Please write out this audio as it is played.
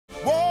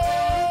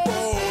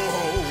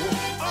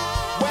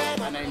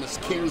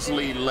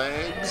Kingsley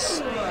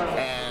Legs,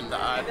 and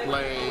I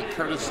play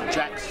Curtis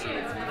Jackson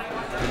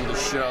in the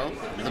show,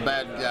 the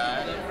bad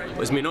guy.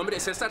 Pues mi nombre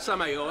es César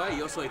Samayoa y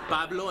yo soy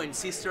Pablo in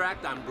Sister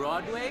Act on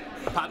Broadway.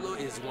 Pablo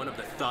is one of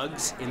the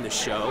thugs in the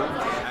show.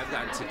 I've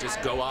got to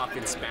just go off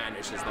in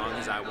Spanish as long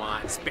as I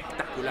want.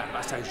 Espectacular,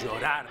 vas a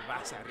llorar,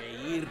 vas a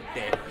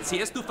reírte. Si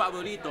es tu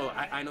favorito,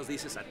 ahí nos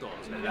dices a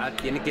todos, ¿verdad?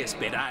 Tiene que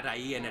esperar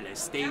ahí en el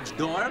stage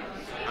door.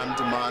 I'm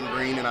Damon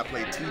Green and I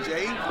play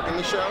TJ in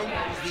the show.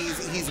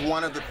 He's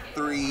one of the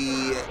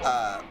three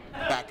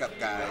backup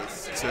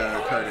guys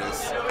to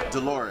Curtis.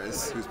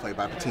 Dolores, who's played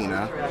by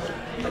Patina,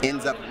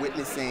 ends up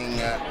witnessing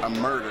a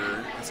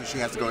murder, and so she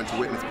has to go into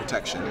witness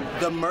protection.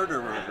 The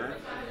murderer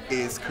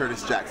is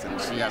Curtis Jackson.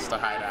 She has to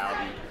hide out.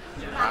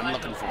 I'm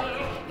looking for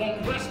her.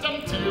 Won't rest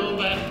until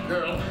that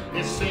girl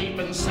is safe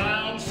and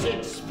sound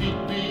 6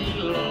 feet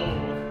below.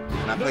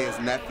 And I play his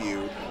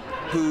nephew,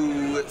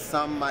 who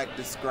some might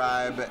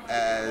describe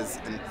as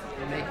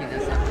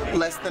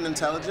less than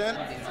intelligent.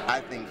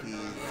 I think he's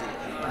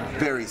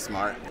very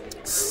smart,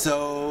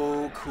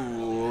 so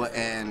cool,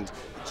 and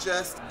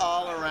just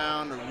all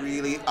around a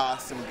really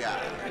awesome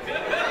guy.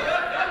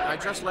 I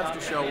just left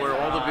a show where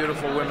all the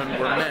beautiful women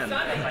were men in La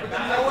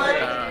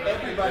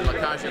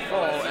Cage aux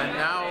Folles, and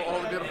now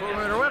all the beautiful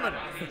women are women.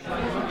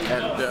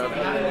 And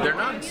they're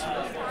nuns.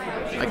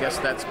 I guess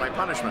that's my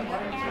punishment.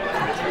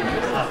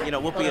 You know,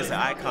 Whoopi is an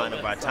icon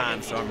of our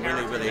time, so I'm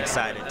really, really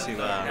excited to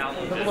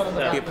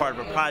be a part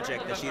of a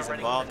project that she's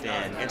involved in.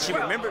 And she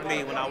remembered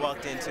me when I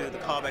walked into the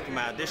callback in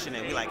my audition,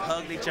 and we like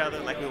hugged each other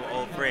like we were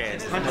old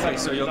friends.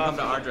 So you'll come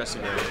to our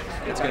dressing room.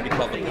 It's going to be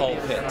called the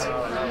Pulpit.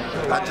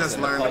 I just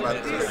learned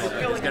about this.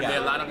 There's going to be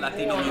a lot of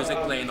Latino music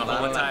playing the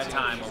whole entire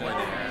time over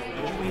there.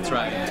 That's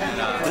right.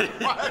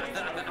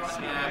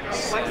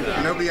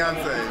 No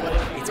Beyonce.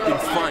 It's been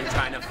fun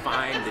trying to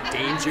find the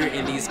danger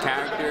in these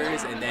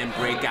characters and then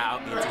break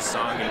out into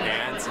song and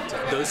dance. And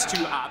those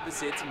two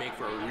opposites make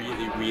for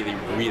really, really,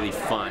 really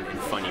fun and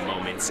funny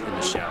moments in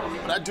the show.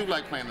 But I do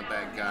like playing the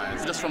bad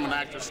guys. Just from an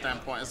actor's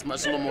standpoint, it's a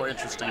little more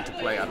interesting to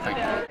play, I think.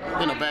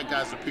 You know, bad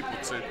guys are people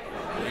too.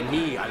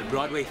 Vení al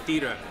Broadway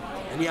Theater.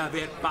 Vení a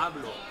ver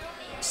Pablo,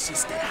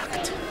 Sister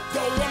Act.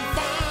 Go and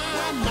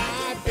find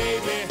my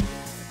baby.